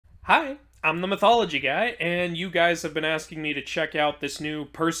Hi, I'm the Mythology Guy, and you guys have been asking me to check out this new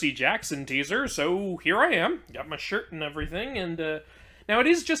Percy Jackson teaser, so here I am. Got my shirt and everything, and now it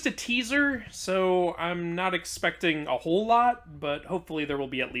is just a teaser, so I'm not expecting a whole lot, but hopefully there will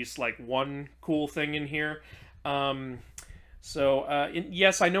be at least like one cool thing in here. Um,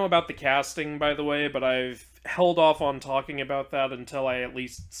 yes, I know about the casting, by the way, but I've held off on talking about that until I at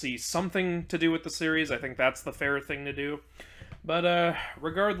least see something to do with the series. I think that's the fair thing to do. But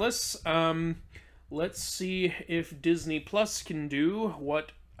regardless, let's see if Disney Plus can do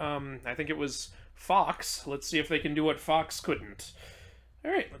what I think it was Fox. Let's see if they can do what Fox couldn't. All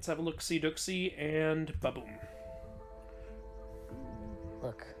right, let's have a look, see Dooksy, and ba-boom.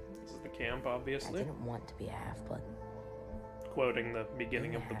 Look, This is the camp, I obviously. didn't want to be a half-blood. Quoting the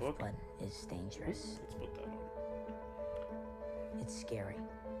beginning of the book. Half-blood is dangerous. Let's put that on. It's scary.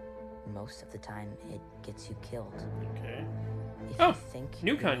 Most of the time, it gets you killed. Okay. If Oh, you think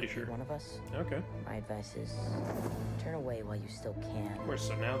new you kind might of be shirt. one of us, Okay. my advice is turn away while you still can. Of course,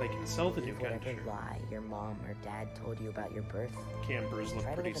 so now they can sell the new kind of Whatever shirt. lie your mom or dad told you about your birth, Campers look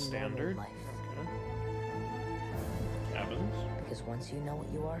try to pretty live a normal standard. life. Okay. Cabins. Because once you know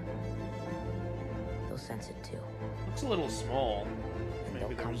what you are, you'll sense it too. Looks a little small. And Maybe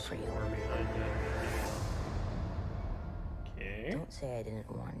they'll come there's for you. more behind it. Okay. Don't say I didn't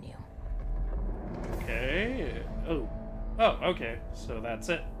warn you. Okay. Oh. Oh, okay. So that's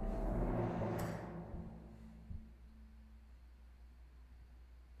it.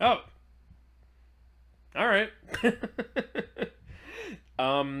 Oh. Alright.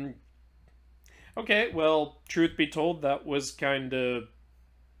 Okay, well, truth be told, that was kinda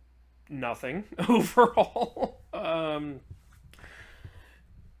nothing overall.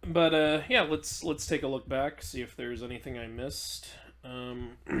 Yeah, let's take a look back, see if there's anything I missed.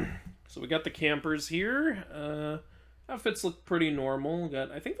 So we got the campers here. Outfits look pretty normal.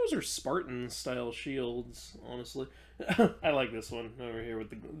 I think those are Spartan-style shields, honestly. I like this one over here with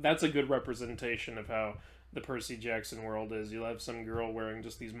the... That's a good representation of how the Percy Jackson world is. You'll have some girl wearing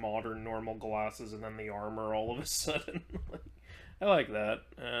just these modern, normal glasses and then the armor all of a sudden. I like that.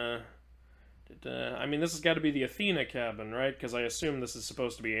 I mean, this has got to be the Athena cabin, right? Because I assume this is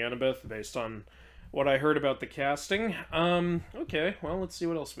supposed to be Annabeth, based on what I heard about the casting. Okay, well, let's see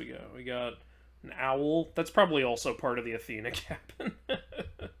what else we got. We got an owl. That's probably also part of the Athena cabin.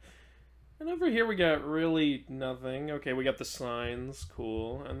 And over here we got really nothing. Okay, we got the signs.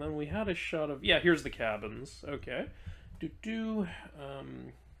 Cool. And then we had a shot of... Yeah, here's the cabins. Okay.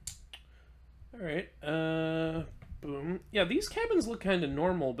 Alright. Boom. Yeah, these cabins look kind of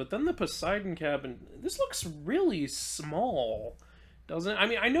normal, but then the Poseidon cabin... This looks really small, doesn't it? I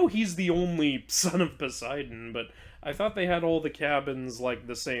mean, I know he's the only son of Poseidon, but I thought they had all the cabins, like,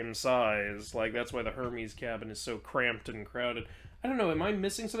 the same size. Like, that's why the Hermes cabin is so cramped and crowded. I don't know, am I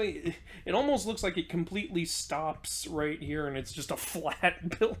missing something? It almost looks like it completely stops right here and it's just a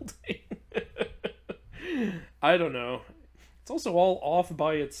flat building. I don't know. It's also all off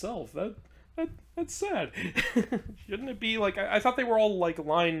by itself. That's sad. Shouldn't it be like... I thought they were all, like,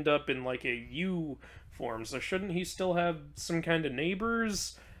 lined up in, like, a U form, so shouldn't he still have some kind of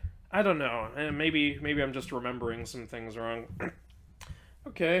neighbors? I don't know. Maybe I'm just remembering some things wrong.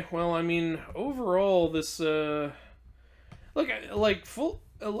 Okay, well, I mean, overall, this, Look, like,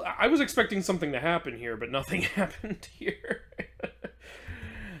 I was expecting something to happen here, but nothing happened here.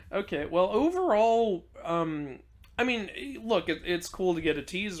 Okay, well, overall, I mean, look, it's cool to get a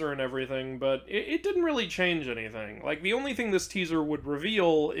teaser and everything, but it didn't really change anything. Like, the only thing this teaser would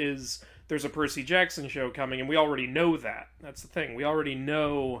reveal is there's a Percy Jackson show coming, and we already know that. That's the thing. We already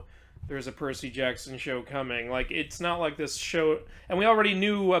know there's a Percy Jackson show coming. Like, it's not like this show... And we already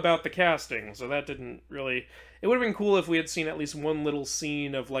knew about the casting, so that didn't really... It would have been cool if we had seen at least one little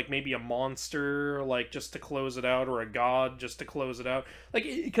scene of, like, maybe a monster, like, just to close it out, or a god just to close it out. Like,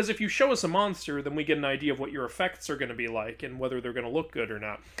 because if you show us a monster, then we get an idea of what your effects are going to be like, and whether they're going to look good or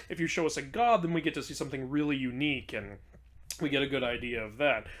not. If you show us a god, then we get to see something really unique, and we get a good idea of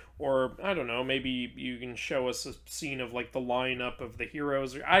that. Or, I don't know, maybe you can show us a scene of, like, the lineup of the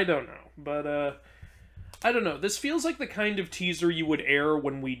heroes, or I don't know. But, I don't know. This feels like the kind of teaser you would air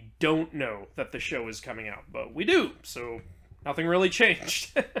when we don't know that the show is coming out. But we do, so nothing really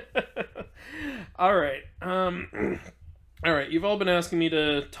changed. Alright. Alright, you've all been asking me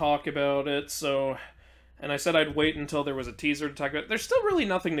to talk about it, so... And I said I'd wait until there was a teaser to talk about it. There's still really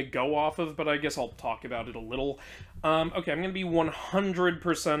nothing to go off of, but I guess I'll talk about it a little. Okay, I'm going to be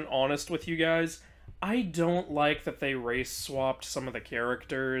 100% honest with you guys. I don't like that they race swapped some of the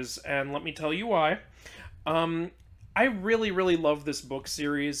characters, and let me tell you why. I really, really love this book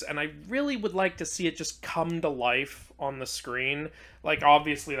series, and I really would like to see it just come to life on the screen. Like,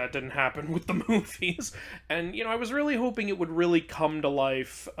 obviously that didn't happen with the movies, and, you know, I was really hoping it would really come to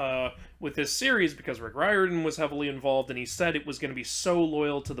life with this series, because Rick Riordan was heavily involved, and he said it was going to be so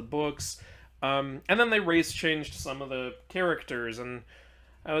loyal to the books. And then they race-changed some of the characters, and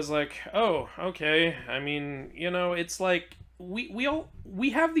I was like, oh, okay. I mean, you know, it's like, we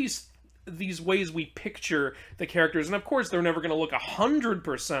have these ways we picture the characters, and of course they're never going to look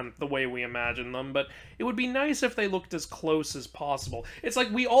 100% the way we imagine them, but it would be nice if they looked as close as possible. It's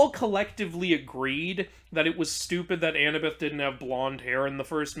like we all collectively agreed that it was stupid that Annabeth didn't have blonde hair in the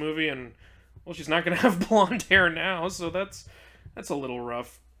first movie, and, well, she's not going to have blonde hair now, so that's a little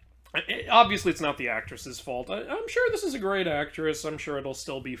rough. Obviously, it's not the actress's fault. I'm sure this is a great actress. I'm sure it'll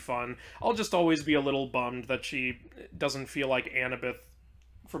still be fun. I'll just always be a little bummed that she doesn't feel like Annabeth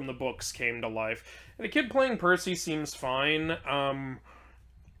from the books came to life. The kid playing Percy seems fine.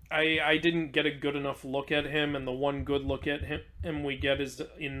 I didn't get a good enough look at him, and the one good look at him we get is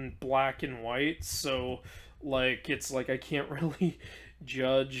in black and white, so, like, it's like I can't really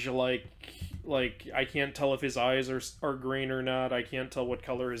judge, like I can't tell if his eyes are green or not. I can't tell what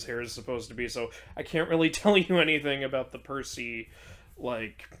color his hair is supposed to be, so I can't really tell you anything about the Percy,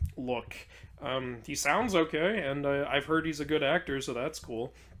 like, look. He sounds okay, and I've heard he's a good actor, so that's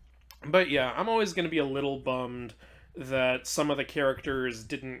cool. But yeah, I'm always going to be a little bummed that some of the characters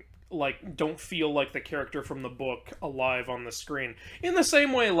don't feel like the character from the book alive on the screen. In the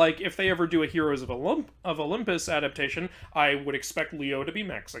same way, like, if they ever do a Heroes of Olympus adaptation, I would expect Leo to be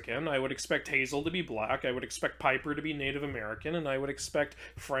Mexican, I would expect Hazel to be black, I would expect Piper to be Native American, and I would expect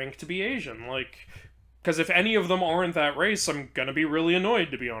Frank to be Asian, like... Because if any of them aren't that race, I'm gonna be really annoyed,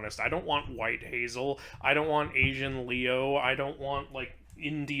 to be honest. I don't want white Hazel, I don't want Asian Leo, I don't want, like,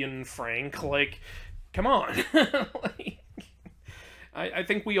 Indian Frank, like, come on. Like, I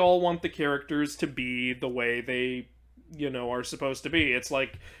think we all want the characters to be the way they, you know, are supposed to be. It's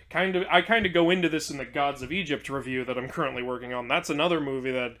like, I kind of go into this in the Gods of Egypt review that I'm currently working on. That's another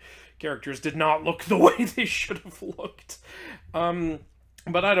movie that characters did not look the way they should have looked.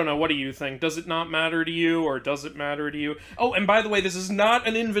 But I don't know, what do you think? Does it not matter to you, or does it matter to you? Oh, and by the way, this is not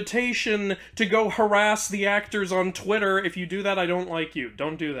an invitation to go harass the actors on Twitter. If you do that, I don't like you.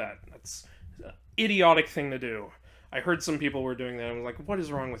 Don't do that. That's an idiotic thing to do. I heard some people were doing that, and I was like, what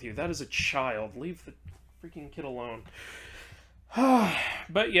is wrong with you? That is a child. Leave the freaking kid alone.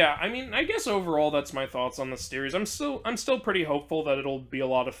 But yeah, I mean, I guess overall that's my thoughts on the series. I'm still pretty hopeful that it'll be a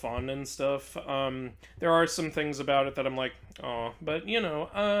lot of fun and stuff. There are some things about it that I'm like, oh, but you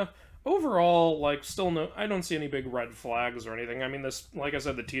know, overall, like, still no, I don't see any big red flags or anything. I mean, this, like I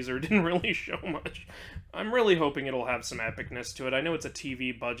said, the teaser didn't really show much. I'm really hoping it'll have some epicness to it. I know it's a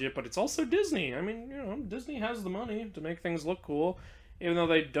TV budget, but it's also Disney. I mean, you know, Disney has the money to make things look cool, even though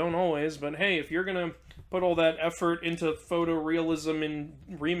they don't always. But hey, if you're gonna put all that effort into photorealism in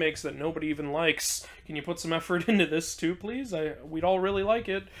remakes that nobody even likes, can you put some effort into this too, please? We'd all really like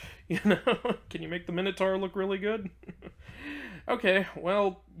it. You know, can you make the Minotaur look really good? Okay,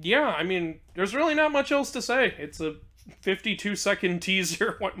 well, yeah, I mean, there's really not much else to say. It's a 52-second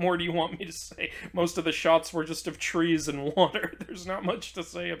teaser. What more do you want me to say? Most of the shots were just of trees and water. There's not much to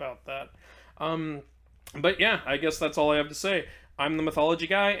say about that. But yeah, I guess that's all I have to say. I'm the Mythology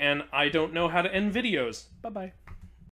Guy, and I don't know how to end videos. Bye-bye.